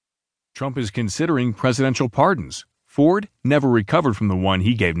Trump is considering presidential pardons. Ford never recovered from the one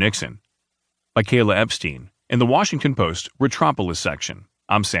he gave Nixon. By Kayla Epstein, in the Washington Post Retropolis section.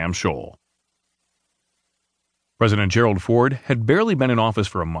 I'm Sam Scholl. President Gerald Ford had barely been in office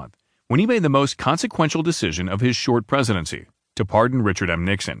for a month when he made the most consequential decision of his short presidency, to pardon Richard M.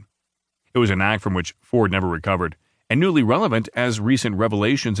 Nixon. It was an act from which Ford never recovered, and newly relevant as recent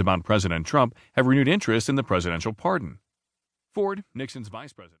revelations about President Trump have renewed interest in the presidential pardon. Ford, Nixon's vice president.